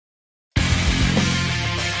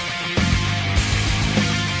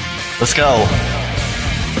Let's go.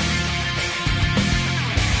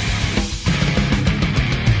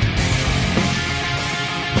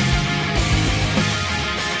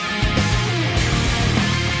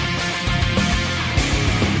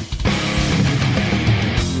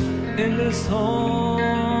 In this hole,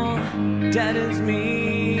 that is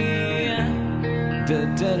me. The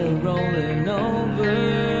dead are rolling over.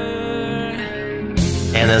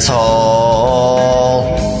 In this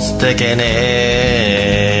hole, sticking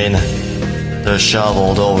in the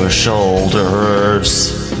shoveled over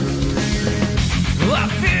shoulders. I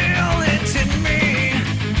feel it in me,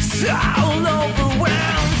 so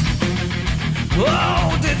overwhelmed.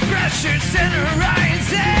 Oh, this pressure's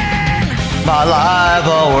rising. My life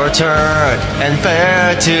overturned and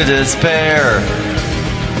fair to despair.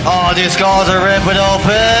 All these scars are ripping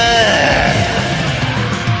open.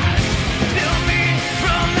 Peel me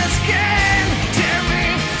from the skin, tear me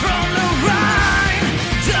from the rind.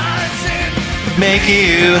 Does it Make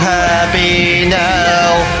you happy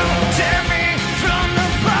now. tear me from the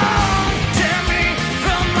bone, tear me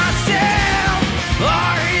from myself?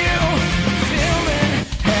 Are you feeling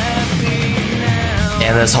happy now?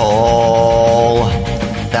 In this hole,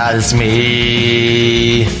 that is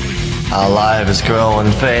me. Our life is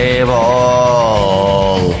growing fable.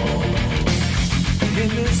 In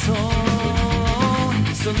this hole,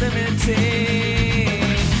 so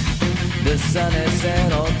limiting. The sun has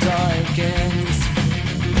set, all darkens.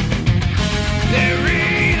 They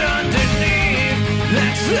read underneath the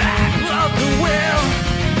track of the will.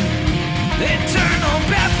 Eternal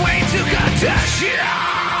pathway to contagion.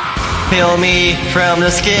 Peel me from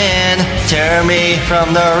the skin, tear me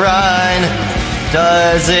from the rind.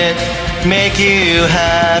 Does it make you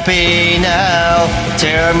happy now?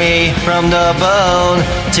 Tear me from the bone,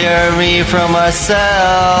 tear me from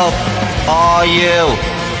myself. Are you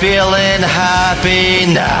feeling happy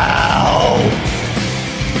now?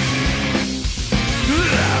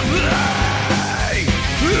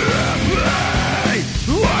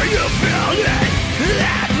 Are you feeling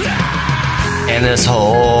In this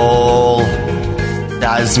hole,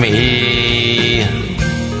 that is me.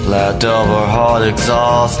 Left over heart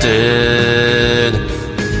exhausted.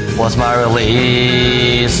 What's my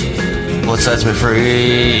release? What sets me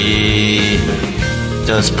free?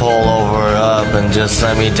 Just pull over up and just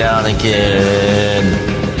let me down again.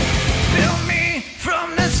 Peel me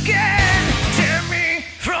from the skin, tear me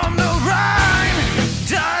from the rind.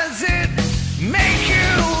 Does it make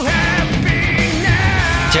you happy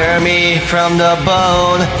now? Tear me from the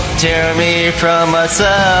bone, tear me from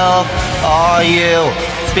myself. Are you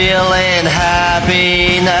feeling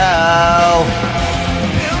happy now?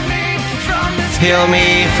 Peel me from the skin, Peel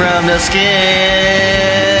me from the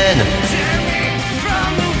skin. tear me from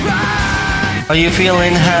the rind. Are you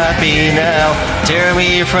feeling happy now? Tear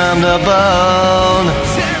me from the bone,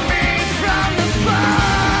 Tear me from the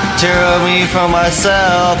bone. tear me from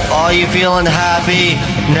myself. Are you feeling happy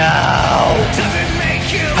now? Does it make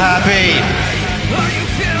you Happy, Are you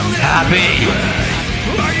feeling happy.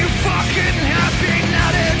 Are you fucking happy now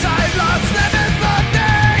that I've lost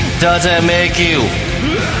everything? Does it make you?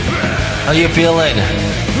 Are you feeling?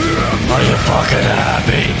 Are you fucking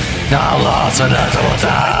happy? Now lost and that's what's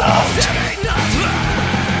out.